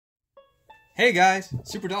Hey guys,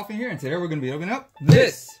 Super Dolphin here, and today we're going to be opening up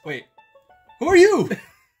this. Wait, who are you?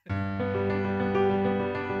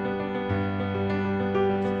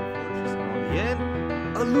 Bien,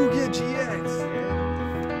 a Lugia GX,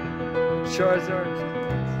 Charizard,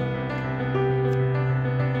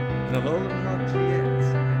 an Alolan GX,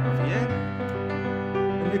 bien,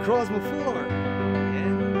 a Necrozma 4,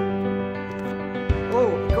 bien,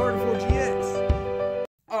 oh, Gardevoir GX.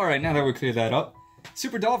 Alright, now that we cleared that up,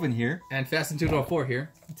 Super Dolphin here. And Fast and 204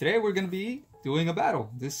 here. Today we're going to be doing a battle.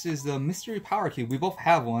 This is the Mystery Power Cube. We both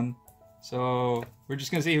have one, so we're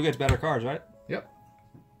just going to see who gets better cards, right? Yep.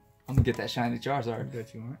 I'm going to get that shiny Charizard.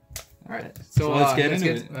 Bet you want. Alright, So let's get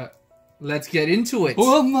into it. Let's get into it.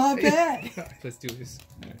 Oh my bad! Let's do this.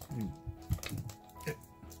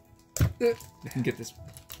 I can get this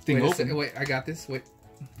thing Wait, open. wait, I got this. Wait.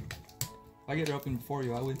 If I get it open before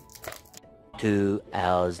you, I win. 2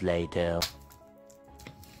 hours later.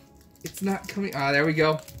 It's not coming. Ah, there we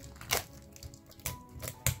go.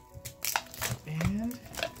 And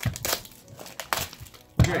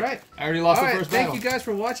Great. all right. I already lost All the right. first Thank battle. you guys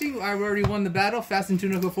for watching. I already won the battle. Fast and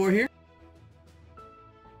 204 here.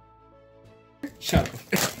 Shut up.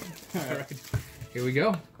 All right. Here we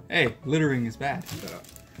go. Hey, littering is bad.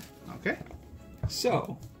 Okay.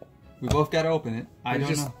 So, we both got to open it. I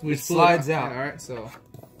don't know. We It split slides up. out. All right. So,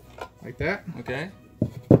 like that. Okay.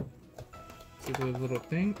 See the little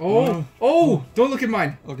thing. Oh, oh! Don't look at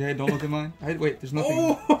mine. Okay, don't look at mine. Wait, there's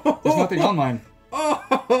nothing. Oh! There's nothing on mine.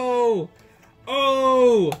 Oh!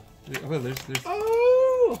 Oh! There's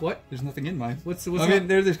Oh! What? there's nothing in mine. What's I mean,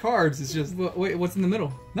 there's cards. It's just Wait, what's in the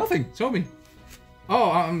middle? nothing. Show me.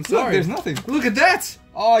 Oh, I'm Look, sorry. there's nothing. Look at that!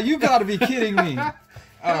 Oh, you gotta be kidding me. All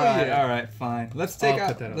right, yeah. all right, fine. Let's take I'll out.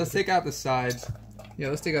 put that on. Let's take out the sides. Yeah,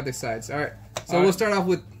 let's take out the sides. All right. So All right. we'll start off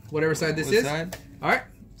with whatever side this What is. side? All right.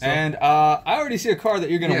 So And I already see a card that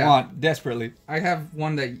you're gonna Yeah. want desperately. I have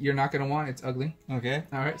one that you're not gonna want. It's ugly. Okay.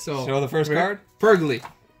 All right. So Show the first card. Pergly.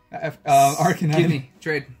 Arcanine. Give me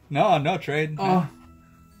trade. No trade. Oh.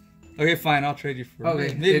 Okay, fine. I'll trade you for.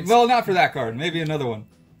 Okay, Maybe, it's- well, not for that card. Maybe another one.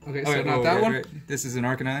 Okay. So Okay, not whoa, that wait, one. wait. This is an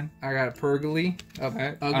Arcanine. I got a Pergly.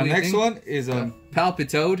 Okay. Ugly Our next thing. one is a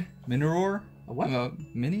Palpitoad. Minotaur. A what?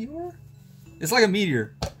 Minior? It's like a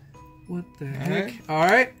meteor. What the All heck? right. All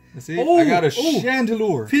right. Let's see. Oh, I got a oh.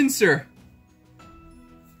 Chandelure. Pincer.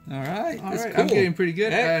 All right. All That's right. cool. I'm getting pretty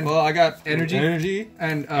good. Hey, And well, I got energy. energy,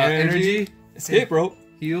 and energy. escape rope,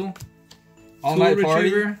 Heal. all Tool night party.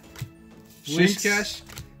 retriever. Wish Shinx. cash.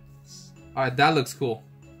 All right. That looks cool.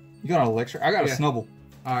 You got an electric. I got Yeah. a Snubble.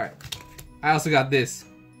 All right. I also got this.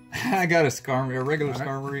 I got a Skarmory, a regular All right.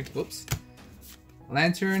 Skarmory. Whoops.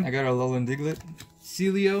 Lantern. I got a Alolan Diglett,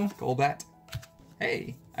 Celio. Golbat.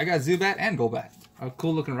 Hey, I got Zubat and Golbat. A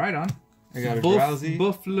cool looking ride on. I got a Drowsy.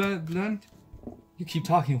 Buffland. You keep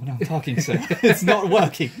talking when I'm talking, sir. It's not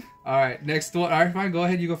working. All right. Next one. All right. Fine. Go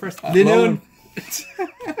ahead. You go first. Linoone.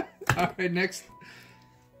 All right. Next.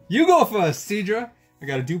 You go first. Seadra. I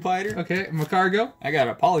got a Dewpider. Okay. Macargo. I got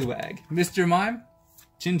a Poliwag. Mr. Mime.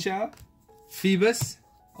 Chinchou. Phoebus.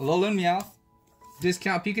 Alolan Meowth.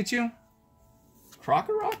 Discount Pikachu.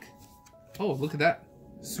 Crocorock. Oh, look at that.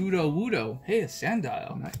 Sudowoodo. Hey, a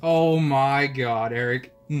Sandile. Oh my god,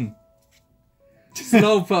 Eric. Hmm.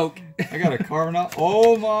 Slowpoke. I got a Carvanha.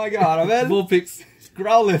 Oh my god, I bet. Vulpix.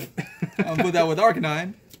 Growlithe. I'll put that with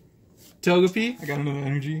Arcanine. Togepi. I got another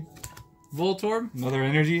energy. Voltorb. Another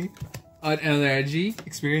energy. Another energy.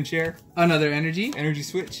 Experience share. Another energy. Energy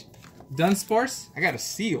switch. Dunsparce. I got a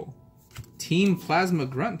Seal. Team Plasma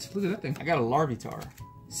Grunt. Look at that thing. I got a Larvitar.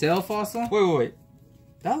 Sail Fossil. Wait.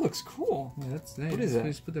 That looks cool. Yeah, that's nice. What is that?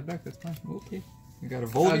 Just put that back. That's fine. Okay. I got a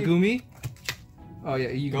Volbeat. Gumi. Oh yeah,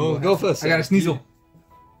 you can Go ahead. first. I got a Sneasel.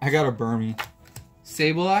 I got a Burmy.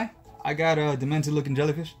 Sableye. I got a demented looking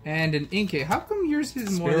jellyfish. And an Inkay. How come yours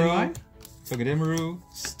is more than Sparrow. mine? Togedemaru.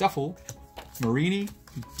 Stuffle. Marini.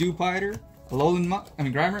 Dewpider. Alolan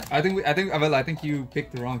Grimer. I think you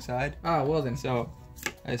picked the wrong side. Ah, well then. So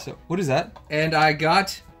what is that? And I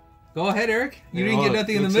got. Go ahead, Eric. You didn't get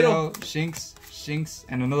nothing in the middle. Shinx,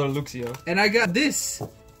 and another Luxio. And I got this.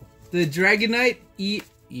 The Dragonite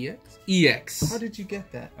EX. How did you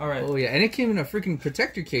get that? Alright. Oh yeah, and it came in a freaking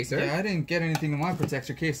protector case, Eric. Yeah, I didn't get anything in my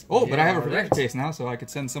protector case. Oh, but I have a protector case now, so I could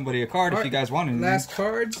send somebody a card if you guys want anything. Last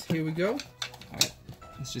cards. Here we go. Alright.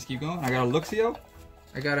 Let's just keep going. I got a Luxio.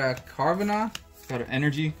 I got a Carvanha. Got an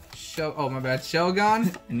energy. Oh my bad.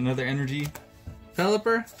 Shelgon. And another energy.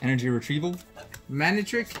 Pelipper. Energy retrieval.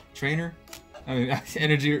 Manitrick. Trainer. I mean,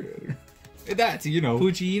 energy. That's, you know.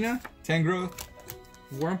 Poochyena. Tangrowth.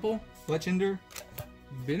 Wurmple. Fletchinder.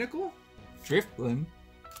 Binacle. Driftblim.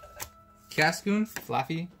 Cascoon.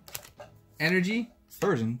 Flaffy. Energy.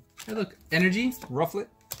 Persian. Hey, look. Energy. Rufflet.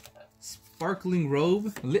 Sparkling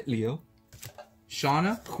Robe. Litleo.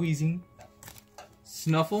 Shauna. Wheezing.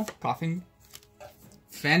 Snuffle. Coughing.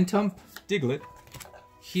 Phantom. Diglett.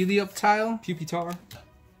 Helioptile. Pupitar.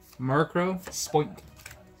 Murkrow. Spoink.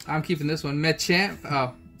 I'm keeping this one. Machamp.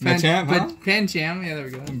 Oh. Machamp, huh? Pancham. Yeah, there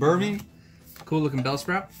we go. Burmy. Cool looking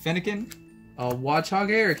Bellsprout. Fennekin.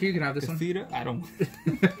 Watchog Eric. You can have this one. Cthulhu. I don't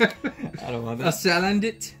want A that.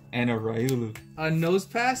 Salandit. And a Ryulu. A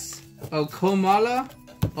Nosepass. A Komala.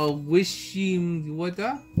 A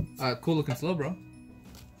Wishimwada. Cool looking Slowbro.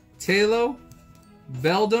 Talo.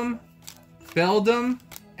 Beldum.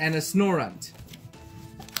 And a Snorunt.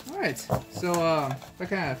 Alright. So,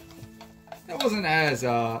 That wasn't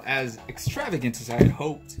as extravagant as I had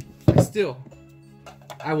hoped. still,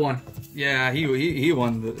 I won. Yeah, he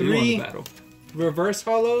won the Three. battle. Reverse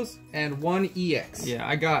Hollows and 1 EX. Yeah,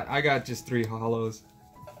 I got just 3 hollows.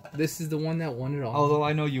 This is the one that won it all. Although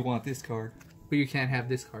I know you want this card. But you can't have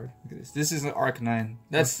this card. Look at this. This is an Arcanine.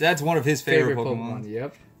 That's one of his favorite Pokemon.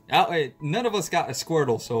 Yep. None of us got a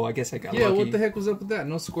Squirtle, so I guess I got Yeah, lucky. what the heck was up with that?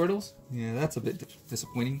 No Squirtles? Yeah, that's a bit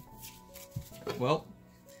disappointing. Well,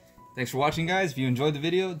 thanks for watching, guys. If you enjoyed the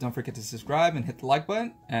video, don't forget to subscribe and hit the like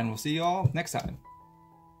button, and we'll see you all next time.